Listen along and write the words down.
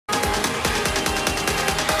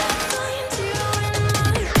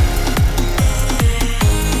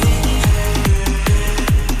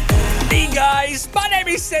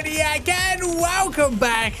me, Seniac, and welcome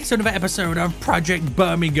back to another episode of Project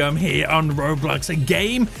Birmingham here on Roblox, a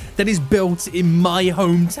game that is built in my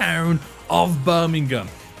hometown of Birmingham.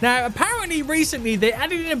 Now, apparently, recently, they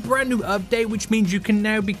added in a brand new update, which means you can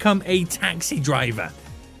now become a taxi driver.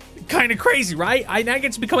 Kind of crazy, right? I now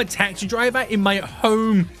get to become a taxi driver in my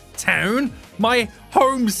hometown, my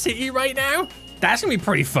home city right now. That's going to be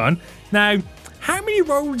pretty fun. Now, how many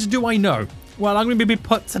roads do I know? Well, I'm going to be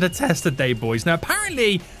put to the test today, boys. Now,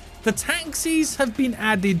 apparently, the taxis have been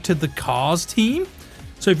added to the cars team.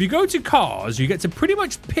 So if you go to cars, you get to pretty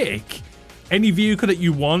much pick any vehicle that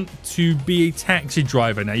you want to be a taxi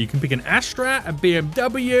driver. Now, you can pick an Astra, a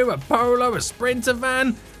BMW, a Polo, a Sprinter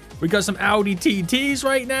van. We got some Audi TTs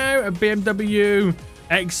right now, a BMW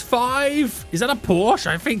X5. Is that a Porsche?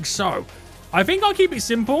 I think so. I think I'll keep it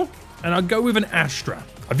simple, and I'll go with an Astra.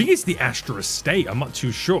 I think it's the Astra Estate. I'm not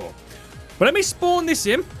too sure. But let me spawn this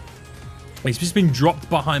in. It's just been dropped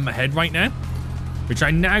behind my head right now, which I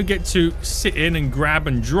now get to sit in and grab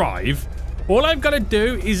and drive. All I've got to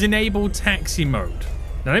do is enable taxi mode.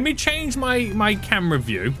 Now, let me change my camera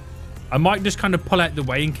view. I might just kind of pull out the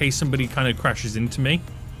way in case somebody kind of crashes into me.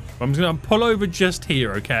 I'm just going to pull over just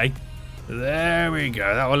here, okay? There we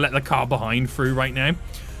go. That will let the car behind through right now.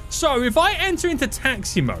 So, if I enter into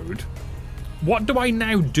taxi mode, what do I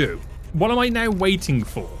now do? What am I now waiting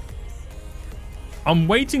for? I'm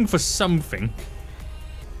waiting for something,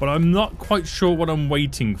 but I'm not quite sure what I'm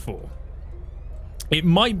waiting for. It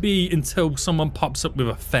might be until someone pops up with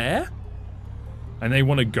a fare and they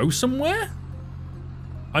want to go somewhere.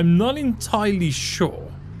 I'm not entirely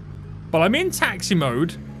sure, but I'm in taxi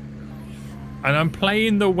mode and I'm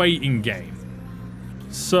playing the waiting game.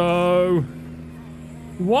 So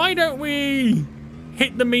why don't we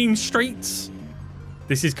hit the mean streets?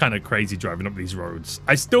 This is kind of crazy driving up these roads.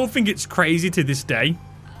 I still think it's crazy to this day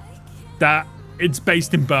that it's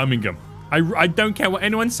based in Birmingham. I don't care what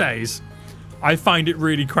anyone says. I find it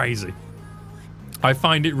really crazy. I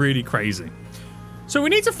find it really crazy. So we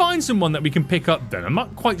need to find someone that we can pick up then. I'm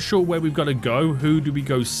not quite sure where we've got to go. Who do we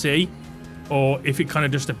go see? Or if it kind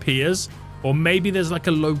of just appears. Or maybe there's like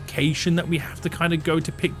a location that we have to kind of go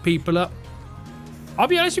to pick people up. I'll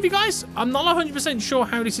be honest with you guys. I'm not 100% sure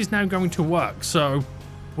how this is now going to work. So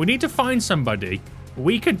we need to find somebody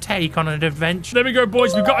we can take on an adventure. There we go,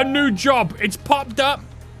 boys. We've got a new job. It's popped up.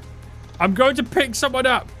 I'm going to pick someone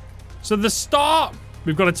up. So the start,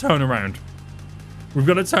 we've got to turn around. We've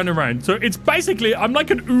got to turn around. So it's basically, I'm like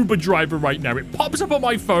an Uber driver right now. It pops up on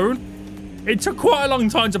my phone. It took quite a long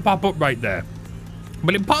time to pop up right there.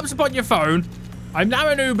 But it pops up on your phone. I'm now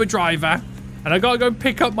an Uber driver. And I got to go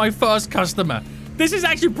pick up my first customer. This is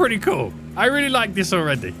actually pretty cool. I really like this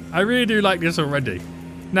already. I really do like this already.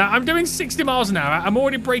 Now, I'm doing 60 miles an hour. I'm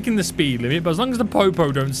already breaking the speed limit. But as long as the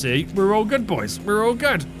popo don't see, we're all good, boys. We're all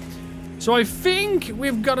good. So I think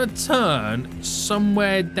we've got to turn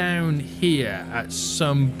somewhere down here at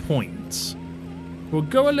some point. We'll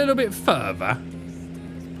go a little bit further.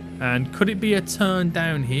 And could it be a turn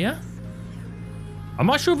down here? I'm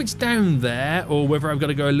not sure if it's down there or whether I've got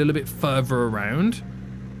to go a little bit further around.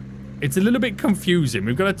 It's a little bit confusing.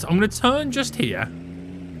 I'm going to turn just here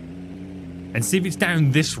and see if it's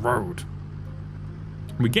down this road.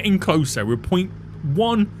 We're getting closer. We're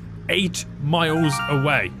 0.18 miles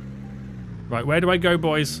away. Right, where do I go,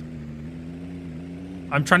 boys?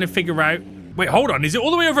 I'm trying to figure out... Wait, hold on. Is it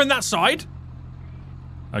all the way over on that side?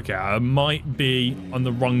 Okay, I might be on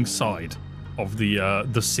the wrong side of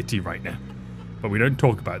the city right now. But we don't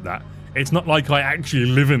talk about that. It's not like I actually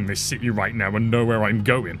live in this city right now and know where I'm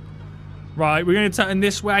going. Right, we're going to turn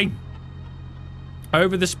this way.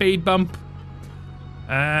 Over the speed bump.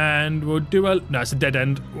 And we'll do a... No, it's a dead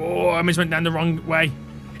end. Oh, I almost went down the wrong way.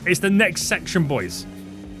 It's the next section, boys.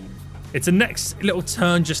 It's a next little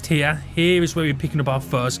turn just here. Here is where we're picking up our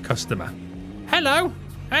first customer. Hello,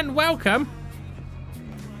 and welcome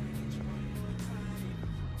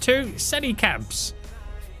to Seniac.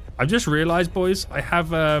 I've just realized, boys, I have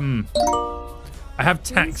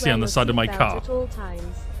taxi on the side of my car. At all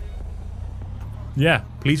times. Yeah,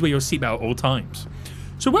 please wear your seatbelt at all times.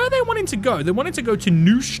 So where are they wanting to go? They're wanting to go to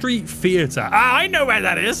New Street Theatre. Ah, I know where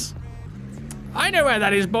that is. I know where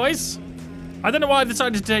that is, boys. I don't know why I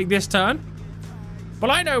decided to take this turn,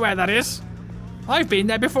 but I know where that is. I've been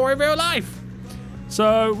there before in real life.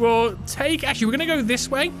 So we'll take... Actually, we're going to go this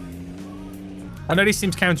way. I know this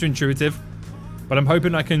seems counterintuitive, but I'm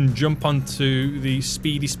hoping I can jump onto the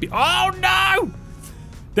speedy... Oh, no!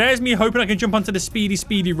 There's me hoping I can jump onto the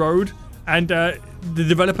speedy road. And the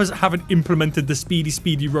developers haven't implemented the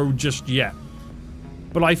speedy road just yet.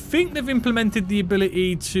 But I think they've implemented the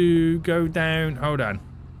ability to go down... Hold on.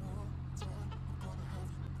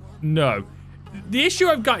 No. The issue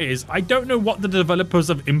I've got is I don't know what the developers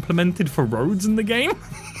have implemented for roads in the game.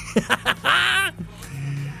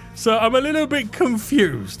 So I'm a little bit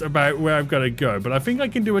confused about where I've got to go. But I think I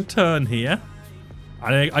can do a turn here.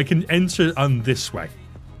 And I can enter on this way.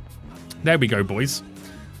 There we go, boys.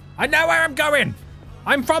 I know where I'm going.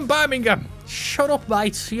 I'm from Birmingham. Shut up,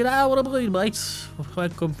 mate. You know what I mean, mate. I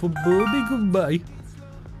come from Birmingham, mate.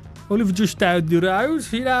 I live just down the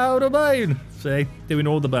road. You know what I mean. See, doing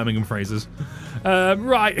all the Birmingham phrases.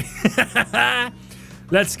 Right.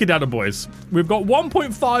 Let's get out of boys. We've got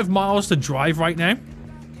 1.5 miles to drive right now.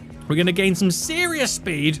 We're going to gain some serious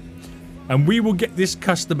speed. And we will get this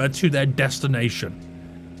customer to their destination.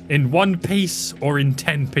 In 1 piece or in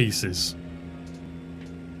 10 pieces.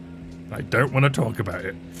 I don't want to talk about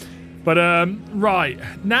it. But, right.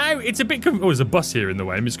 Now, it's a bit... Oh, there's a bus here in the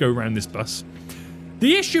way. Let me just go around this bus.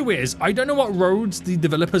 The issue is, I don't know what roads the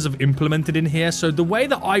developers have implemented in here. So, the way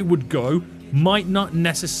that I would go might not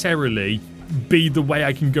necessarily be the way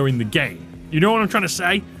I can go in the game. You know what I'm trying to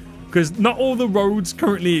say? Because not all the roads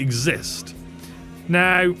currently exist.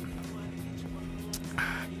 Now...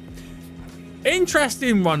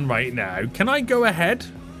 Interesting one right now. Can I go ahead?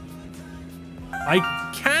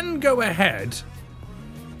 I can go ahead.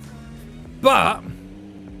 But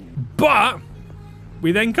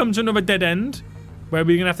we then come to another dead end where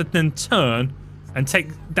we're going to have to then turn and take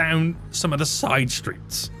down some of the side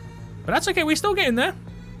streets. But that's okay. We're still getting there.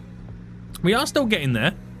 We are still getting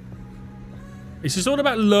there. It's just all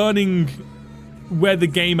about learning where the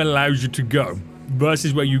game allows you to go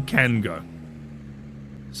versus where you can go.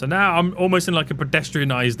 So now I'm almost in like a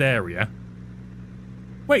pedestrianised area.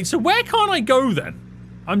 Wait, so where can't I go then?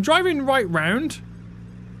 I'm driving right round.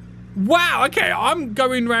 Wow, okay, I'm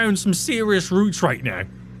going round some serious routes right now.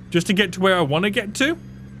 Just to get to where I want to get to.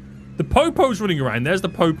 The Popo's running around. There's the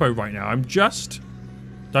Popo right now. I'm just...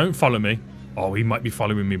 Don't follow me. Oh, he might be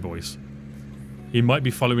following me, boys. He might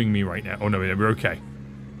be following me right now. Oh, no, we're okay.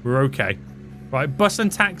 We're okay. Right, bus and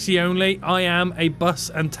taxi only. I am a bus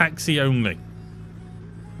and taxi only.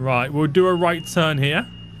 Right, we'll do a right turn here.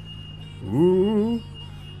 Ooh.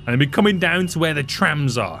 And we're coming down to where the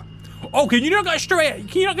trams are. Oh, can you not go straight?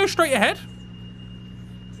 Can you not go straight ahead?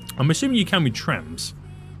 I'm assuming you can with trams.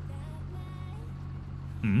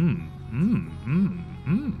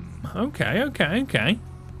 Okay, okay, okay.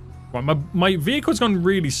 Right, my vehicle's gone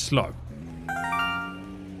really slow.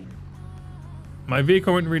 My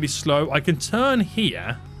vehicle went really slow. I can turn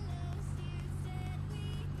here.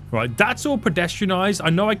 Right, that's all pedestrianised. I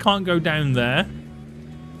know I can't go down there.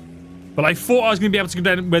 But I thought I was going to be able to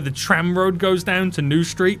go down where the tram road goes down to New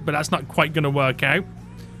Street, but that's not quite going to work out.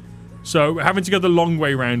 So we're having to go the long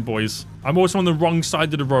way round, boys. I'm also on the wrong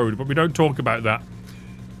side of the road, but we don't talk about that.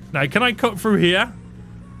 Now, can I cut through here?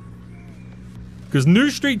 Because New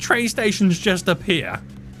Street train station's just up here.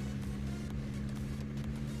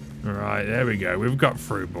 Alright, there we go. We've got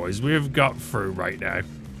through, boys. We've got through right now.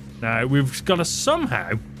 Now, we've got to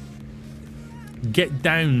somehow get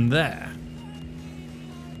down there.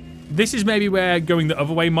 This is maybe where going the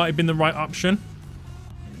other way might have been the right option.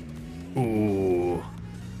 Ooh.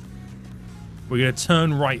 We're going to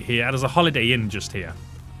turn right here. There's a Holiday Inn just here.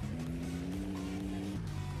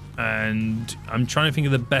 And I'm trying to think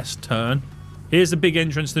of the best turn. Here's the big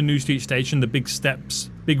entrance to the New Street Station. The big steps.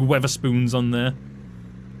 Big Weatherspoons on there.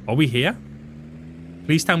 Are we here?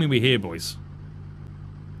 Please tell me we're here, boys.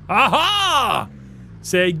 Aha!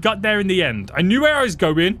 See, got there in the end. I knew where I was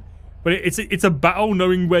going, but it's a battle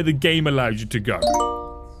knowing where the game allows you to go.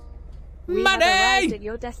 We Money! have arrived at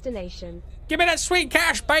your destination. Give me that sweet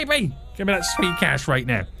cash, baby! Give me that sweet cash right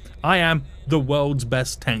now. I am the world's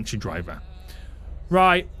best taxi driver.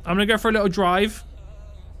 Right, I'm gonna go for a little drive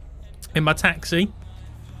in my taxi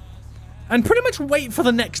and pretty much wait for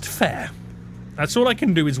the next fare. That's all I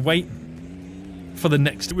can do is wait for the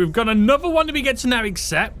next. We've got another one that we get to now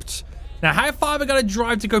accept. Now, how far are we going to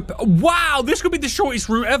drive to go? Wow, this could be the shortest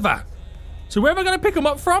route ever. So where am I going to pick them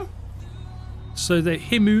up from? So the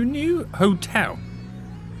Himunu Hotel.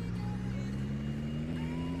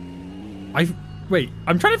 Wait,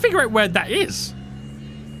 I'm trying to figure out where that is.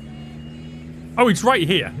 Oh, it's right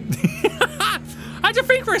here. I had to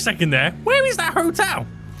think for a second there. Where is that hotel?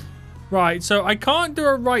 Right, so I can't do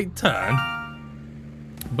a right turn.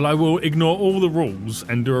 But I will ignore all the rules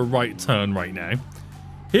and do a right turn right now.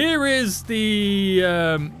 Here is the...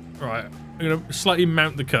 right, I'm going to slightly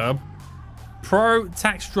mount the curb. Pro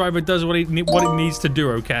taxi driver does what it needs to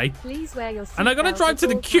do, okay? Please wear your seatbelt. And I'm going to drive to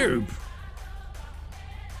the cube.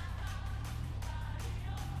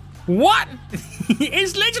 What?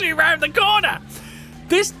 It's literally around the corner.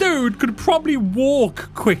 This dude could probably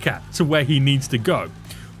walk quicker to where he needs to go.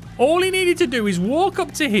 All he needed to do is walk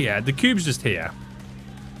up to here. The cube's just here.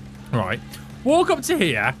 Right. Walk up to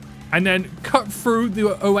here and then cut through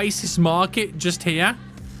the Oasis Market just here.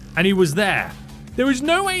 And he was there. There was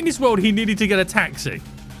no way in this world he needed to get a taxi.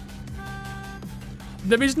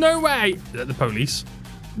 There is no way. The police.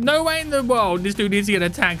 No way in the world this dude needs to get a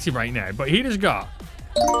taxi right now. But he just got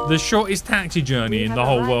the shortest taxi journey in the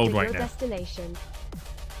whole world right now. Destination.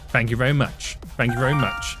 Thank you very much. Thank you very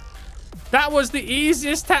much. That was the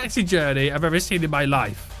easiest taxi journey I've ever seen in my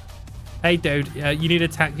life. Hey, dude, you need a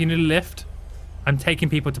taxi? You need a lift? I'm taking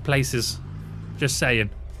people to places. Just saying.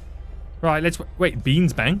 Right, let's wait.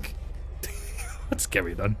 Beans Bank. What's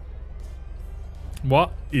going on?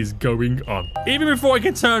 What is going on? Even before I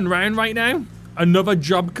can turn around right now, another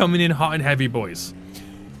job coming in hot and heavy, boys.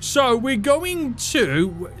 So we're going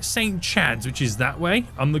to St. Chad's, which is that way.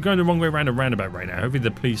 I'm going the wrong way around a roundabout right now. Hopefully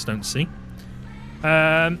the police don't see.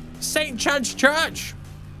 St. Chad's Church.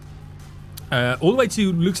 All the way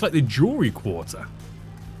to, looks like the jewelry quarter.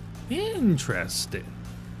 Interesting.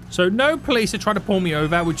 So no police are trying to pull me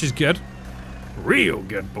over, which is good. Real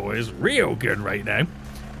good, boys. Real good right now.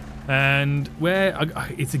 And where,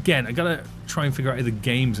 it's again, I gotta try and figure out if the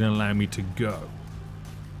game's gonna allow me to go.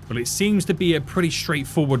 But it seems to be a pretty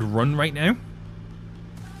straightforward run right now.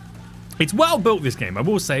 It's well built, this game. I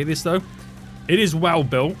will say this, though. It is well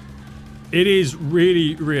built. It is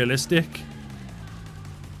really realistic.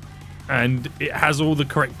 And it has all the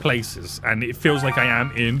correct places. And it feels like I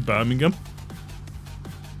am in Birmingham.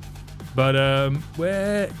 But,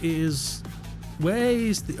 where is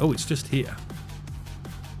the... Oh, it's just here.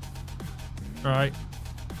 All right.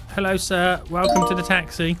 Hello, sir. Welcome to the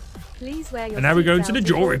taxi. Please wear your and now we're going to seatbelt the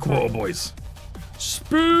jewelry at all quarter, times. boys.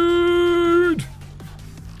 Speed!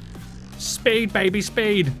 Speed, baby,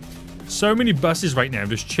 speed. So many buses right now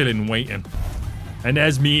just chilling, waiting. And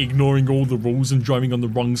there's me ignoring all the rules and driving on the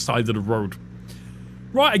wrong side of the road.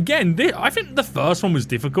 Right, again, I think the first one was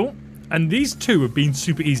difficult. And these two have been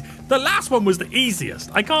super easy. The last one was the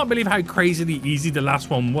easiest. I can't believe how crazily easy the last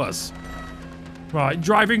one was. Right,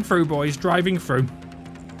 driving through, boys, driving through.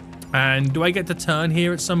 And do I get to turn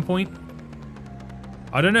here at some point?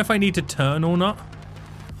 I don't know if I need to turn or not.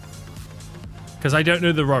 Because I don't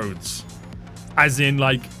know the roads. As in,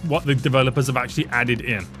 like, what the developers have actually added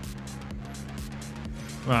in.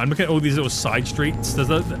 Right, I'm looking at all these little side streets. I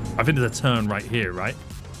think there's a turn right here, right?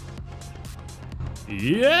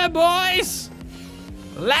 Yeah, boys!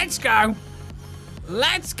 Let's go!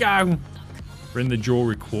 Let's go! We're in the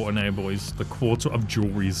jewelry quarter now, boys. The quarter of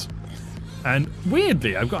jewelries. And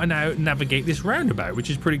weirdly, I've got to now navigate this roundabout, which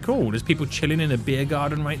is pretty cool. There's people chilling in a beer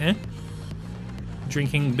garden right now.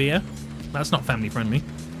 Drinking beer. That's not family friendly.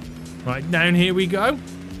 Right, down here we go.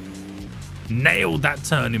 Nailed that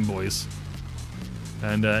turning, boys.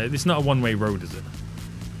 And it's not a one-way road, is it?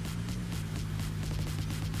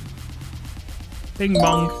 Bing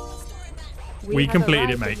bong. We completed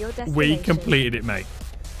it, mate. We completed it, mate.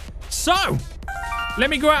 So, let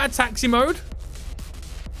me go out of taxi mode.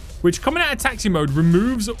 Which, coming out of taxi mode,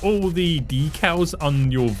 removes all the decals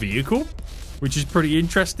on your vehicle. Which is pretty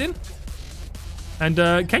interesting. And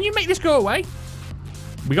can you make this go away?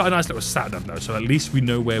 We got a nice little sat nav, though, so at least we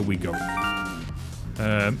know where we go.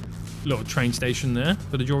 Little train station there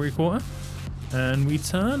for the jewelry quarter. And we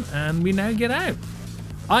turn, and we now get out.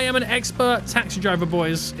 I am an expert taxi driver,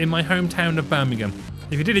 boys, in my hometown of Birmingham.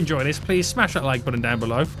 If you did enjoy this, please smash that like button down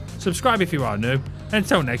below. Subscribe if you are new.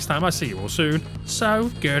 Until next time, I'll see you all soon. So,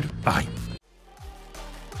 goodbye.